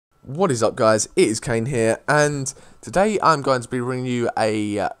What is up, guys? It is Kane here, and today I'm going to be bringing you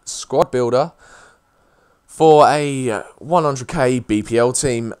a squad builder for a 100k BPL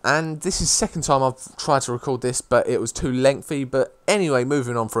team. And this is the second time I've tried to record this, but it was too lengthy. But anyway,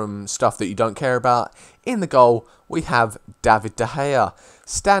 moving on from stuff that you don't care about, in the goal we have David De Gea.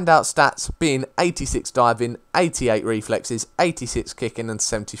 Standout stats being 86 diving, 88 reflexes, 86 kicking and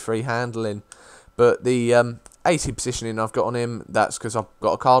 73 handling. But the 80 positioning I've got on him, that's because I've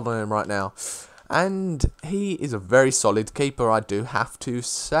got a card on him right now. And he is a very solid keeper, I do have to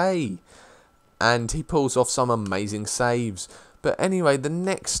say. And he pulls off some amazing saves. But anyway, the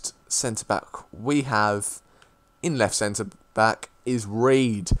next centre-back we have in left centre-back is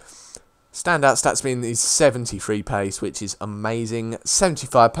Reed. Standout stats being his 73 pace, which is amazing.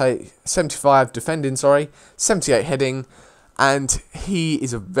 75 defending, 78 heading. And he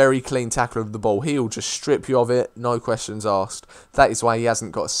is a very clean tackler of the ball. He'll just strip you of it, no questions asked. That is why he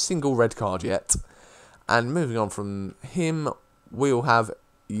hasn't got a single red card yet. And moving on from him, we'll have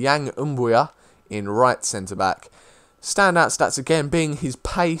Yang Umbuya in right centre-back. Standout stats again being his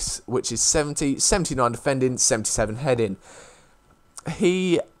pace, which is 70, 79 defending, 77 heading.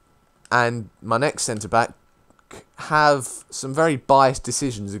 He and my next centre-back have some very biased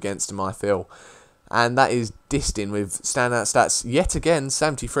decisions against him, I feel. And that is Distin with standout stats, yet again,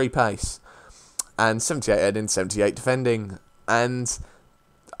 73 pace. And 78 heading, 78 defending. And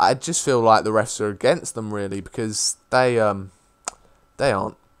I just feel like the refs are against them, really, because they aren't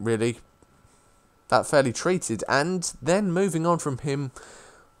really that fairly treated. And then moving on from him,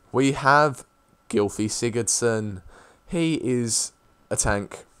 we have Gylfi Sigurdsson. He is a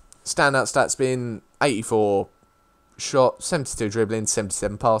tank. Standout stats being 84 shot, 72 dribbling,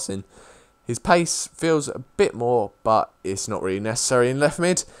 77 passing. His pace feels a bit more, but it's not really necessary in left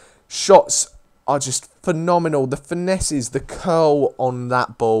mid. Shots are just phenomenal. The finesses, the curl on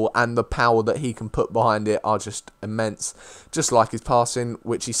that ball and the power that he can put behind it are just immense. Just like his passing,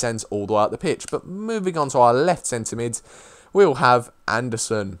 which he sends all the way up the pitch. But moving on to our left centre mid, we'll have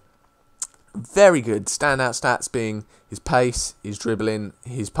Anderson. Very good. Standout stats being his pace, his dribbling,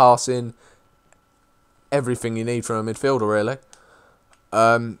 his passing. Everything you need from a midfielder, really.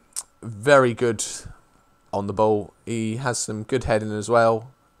 Very good on the ball. He has some good heading as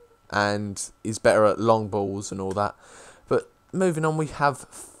well, and is better at long balls and all that. But moving on, we have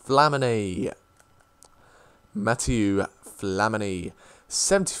Flamini. Mathieu Flamini.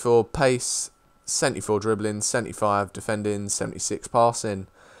 74 pace, 74 dribbling, 75 defending, 76 passing.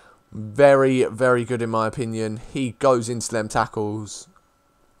 Very, very good in my opinion. He goes into them tackles,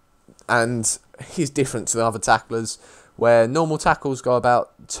 and he's different to the other tacklers. Where normal tackles go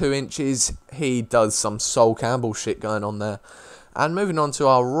about 2 inches, he does some Sol Campbell shit going on there. And moving on to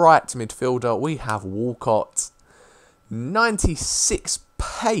our right midfielder, we have Walcott. 96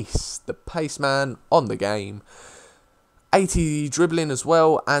 pace, the pace man on the game. 80 dribbling as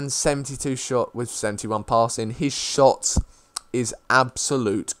well, and 72 shot with 71 passing. His shot is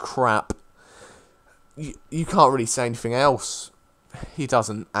absolute crap. You can't really say anything else. He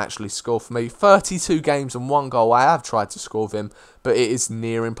doesn't actually score for me. 32 games and 1 goal. I have tried to score with him, but it is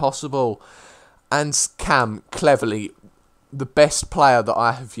near impossible. And Cam, cleverly, the best player that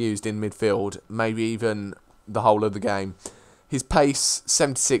I have used in midfield, maybe even the whole of the game. His pace,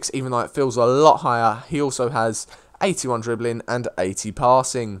 76, even though it feels a lot higher. He also has 81 dribbling and 80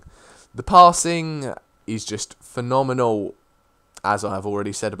 passing. The passing is just phenomenal, as I have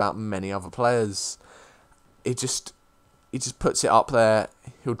already said about many other players. He just puts it up there.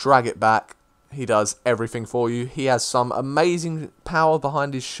 He'll drag it back. He does everything for you. He has some amazing power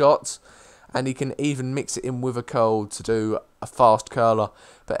behind his shots, and he can even mix it in with a curl to do a fast curler.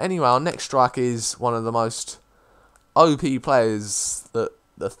 But anyway, our next striker is one of the most OP players that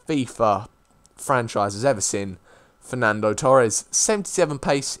the FIFA franchise has ever seen, Fernando Torres. 77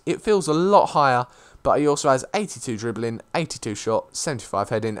 pace. It feels a lot higher, but he also has 82 dribbling, 82 shot, 75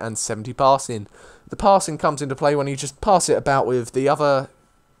 heading and 70 passing. The passing comes into play when you just pass it about with the other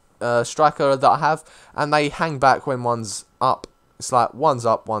striker that I have, and they hang back when one's up. It's like one's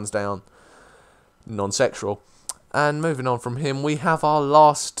up, one's down. Non-sexual. And moving on from him, we have our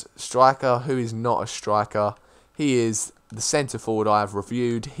last striker, who is not a striker. He is the centre forward I have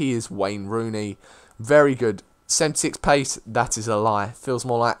reviewed. He is Wayne Rooney. Very good. 76 pace, that is a lie. Feels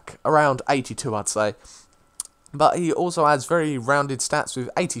more like around 82, I'd say. But he also has very rounded stats with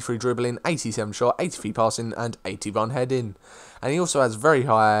 83 dribbling, 87 shot, 83 passing and 81 heading. And he also has very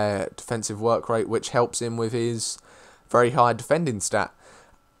high defensive work rate, which helps him with his very high defending stat.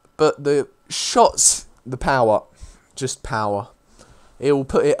 But the shots, the power, just power. He'll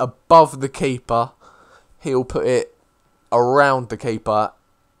put it above the keeper. He'll put it around the keeper.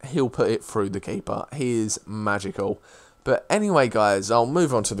 he'll put it through the keeper. He is magical. But anyway, guys, I'll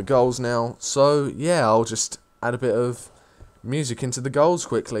move on to the goals now. So, yeah, I'll just add a bit of music into the goals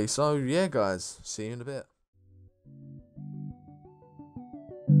quickly. So, yeah, guys, see you in a bit.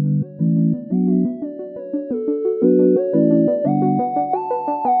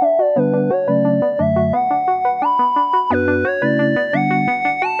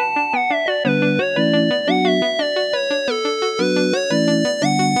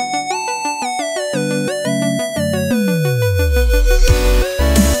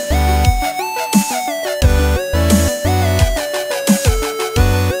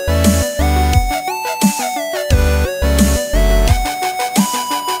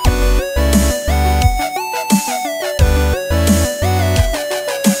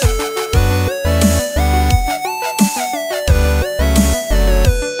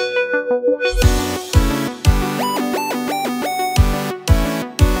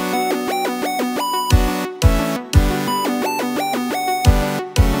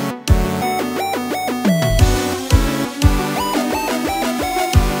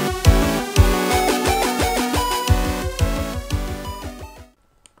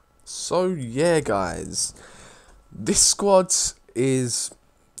 So yeah, guys, this squad is,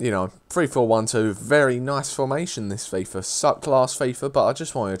 3-4-1-2, very nice formation this FIFA, suck class FIFA, but I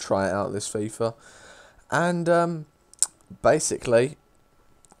just want to try it out this FIFA. And basically,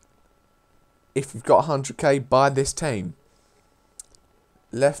 if you've got 100k, buy this team.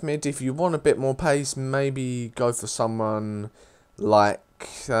 Left mid, if you want a bit more pace, maybe go for someone like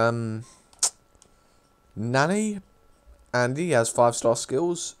Nani. And he has 5-star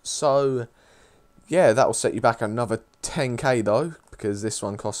skills, so yeah, that will set you back another 10k though, because this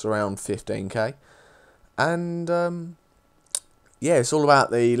one costs around 15k. And yeah, it's all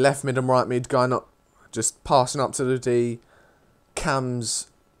about the left mid and right mid going up, just passing up to the D, cams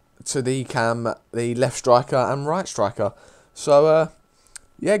to the cam, the left striker and right striker. So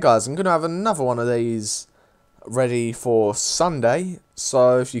yeah, guys, I'm gonna have another one of these ready for Sunday,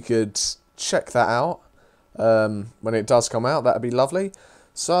 so if you could check that out when it does come out, that'd be lovely.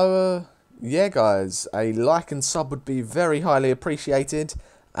 So yeah, guys, a like and sub would be very highly appreciated.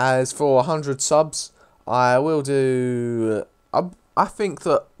 As for 100 subs, I will do, I think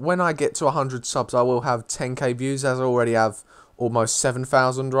that when I get to 100 subs, I will have 10k views, as I already have almost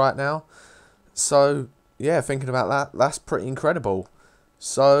 7,000 right now. So yeah, thinking about that, that's pretty incredible.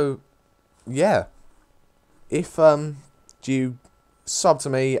 So yeah, if you sub to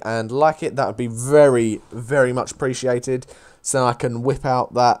me and like it, that would be very, very much appreciated, so I can whip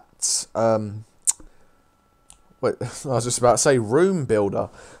out that wait, I was just about to say room builder,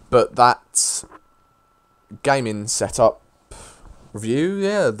 but that gaming setup review,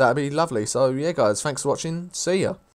 yeah, that'd be lovely. So yeah, guys, thanks for watching, see ya.